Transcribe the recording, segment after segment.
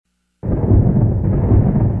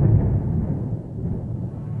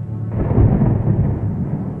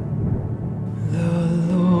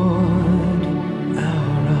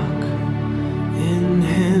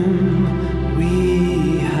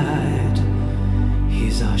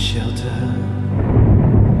He's our shelter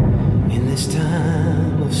in this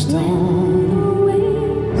time of storm.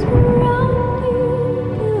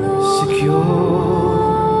 Secure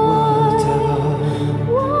whatever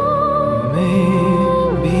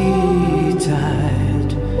may be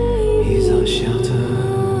tide. He's our shelter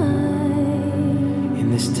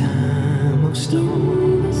in this time of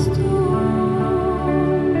storm.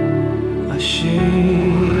 A shade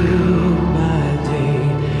by day,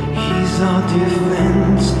 He's our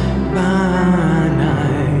defense by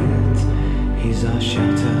night. He's our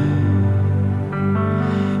shelter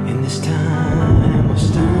in this time of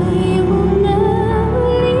storm.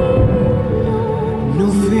 No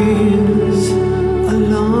fears,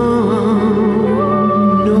 alarm,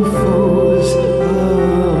 no foes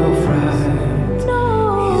affright.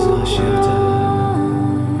 He's our shelter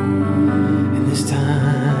in this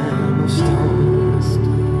time of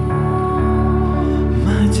storm.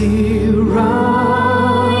 Mighty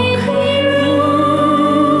rock in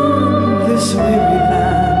this weary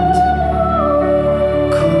land,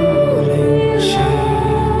 cooling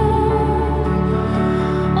shade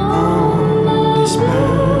on this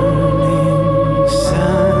burning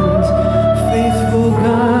sand, faithful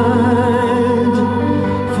guide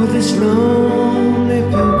for this lonely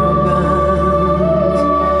pilgrim band.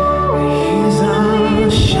 He's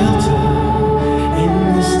our shelter in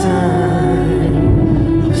this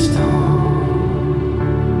time of storm.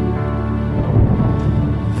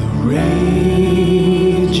 The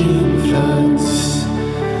raging floods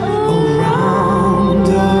around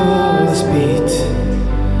us beat.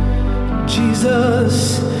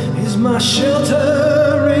 Jesus is my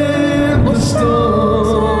shelter in the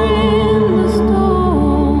storm.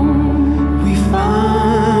 We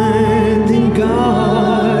find in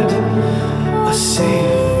God a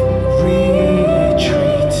safe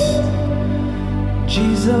retreat.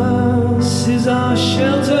 Jesus is our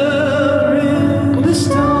shelter in the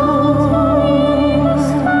storm.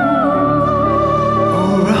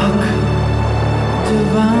 Oh, rock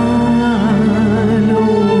divine,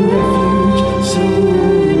 oh refuge so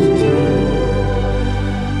dear.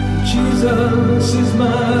 Jesus is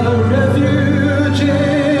my refuge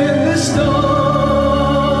in the storm.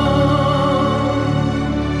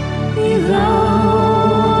 Be thou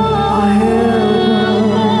our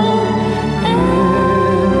help ever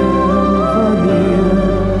near.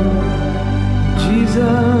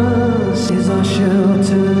 Jesus is our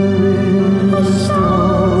shelter in the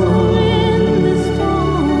storm.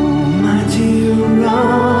 Mighty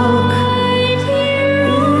rock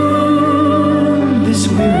in this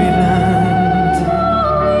weary land,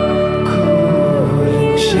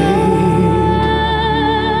 cooling shade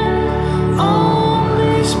on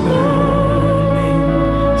this burning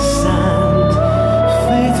sand,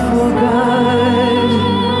 faithful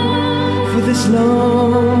guide for this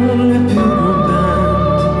lonely pilgrim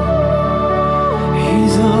band.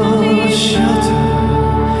 He's our shelter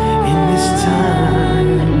in this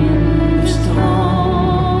time of storm.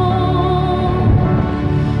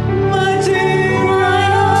 Mighty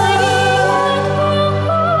rock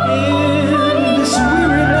in this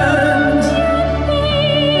weary land,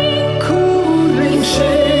 cooling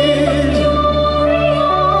shade on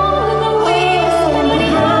the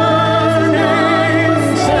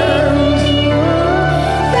burning sand,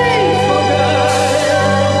 faithful guide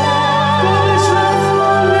for this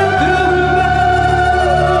lonely pilgrim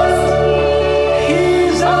band.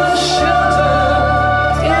 He's our shelter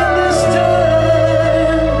in this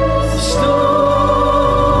time of storm.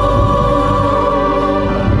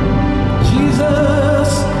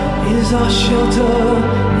 Jesus is our shelter